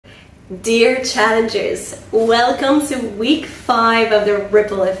Dear challengers, welcome to week 5 of the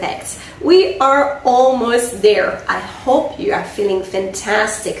Ripple Effect. We are almost there. I hope you are feeling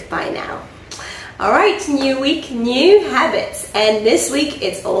fantastic by now. Alright, new week, new habits, and this week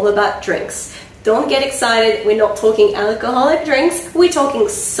it's all about drinks. Don't get excited, we're not talking alcoholic drinks, we're talking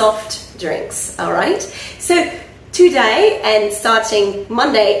soft drinks, alright? So today and starting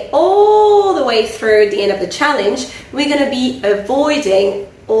Monday all the way through the end of the challenge, we're going to be avoiding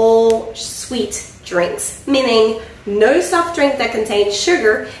all sweet drinks, meaning no soft drink that contains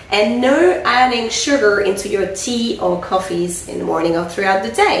sugar and no adding sugar into your tea or coffees in the morning or throughout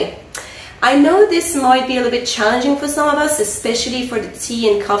the day. I know this might be a little bit challenging for some of us, especially for the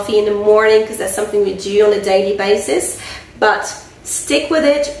tea and coffee in the morning, because that's something we do on a daily basis, but stick with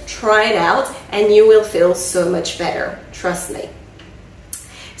it, try it out, and you will feel so much better, trust me.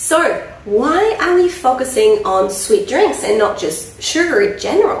 So, why are we focusing on sweet drinks and not just sugar in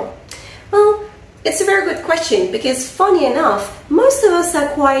general? Well, it's a very good question, because funny enough, most of us are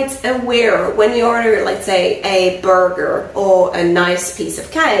quite aware when we order, let's say, a burger or a nice piece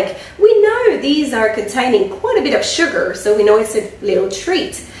of cake. We know these are containing quite a bit of sugar, so we know it's a little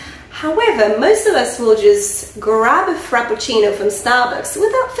treat. However, most of us will just grab a Frappuccino from Starbucks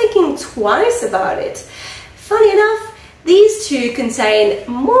without thinking twice about it. Funny enough, these two contain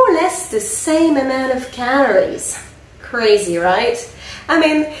more or less the same amount of calories. Crazy, right? I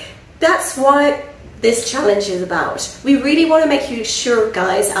mean, that's what this challenge is about. We really want to make you sure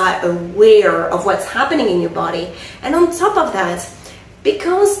guys are aware of what's happening in your body. And on top of that,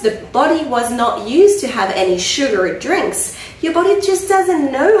 because the body was not used to have any sugary drinks, your body just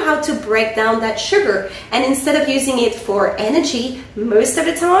doesn't know how to break down that sugar. And instead of using it for energy, most of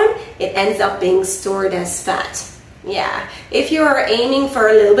the time, it ends up being stored as fat. Yeah, if you are aiming for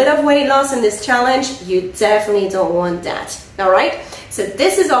a little bit of weight loss in this challenge, you definitely don't want that. Alright, so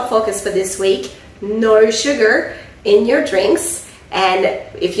this is our focus for this week. No sugar in your drinks. And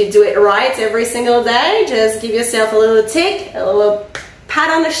if you do it right every single day, just give yourself a little tick, a little pat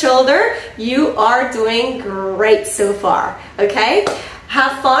on the shoulder. You are doing great so far, okay?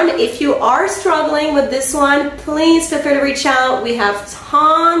 Have fun. If you are struggling with this one, please feel free to reach out. We have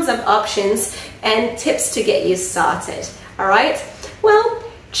tons of options and tips to get you started. All right? Well,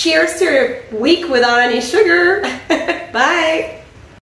 cheers to a week without any sugar. Bye.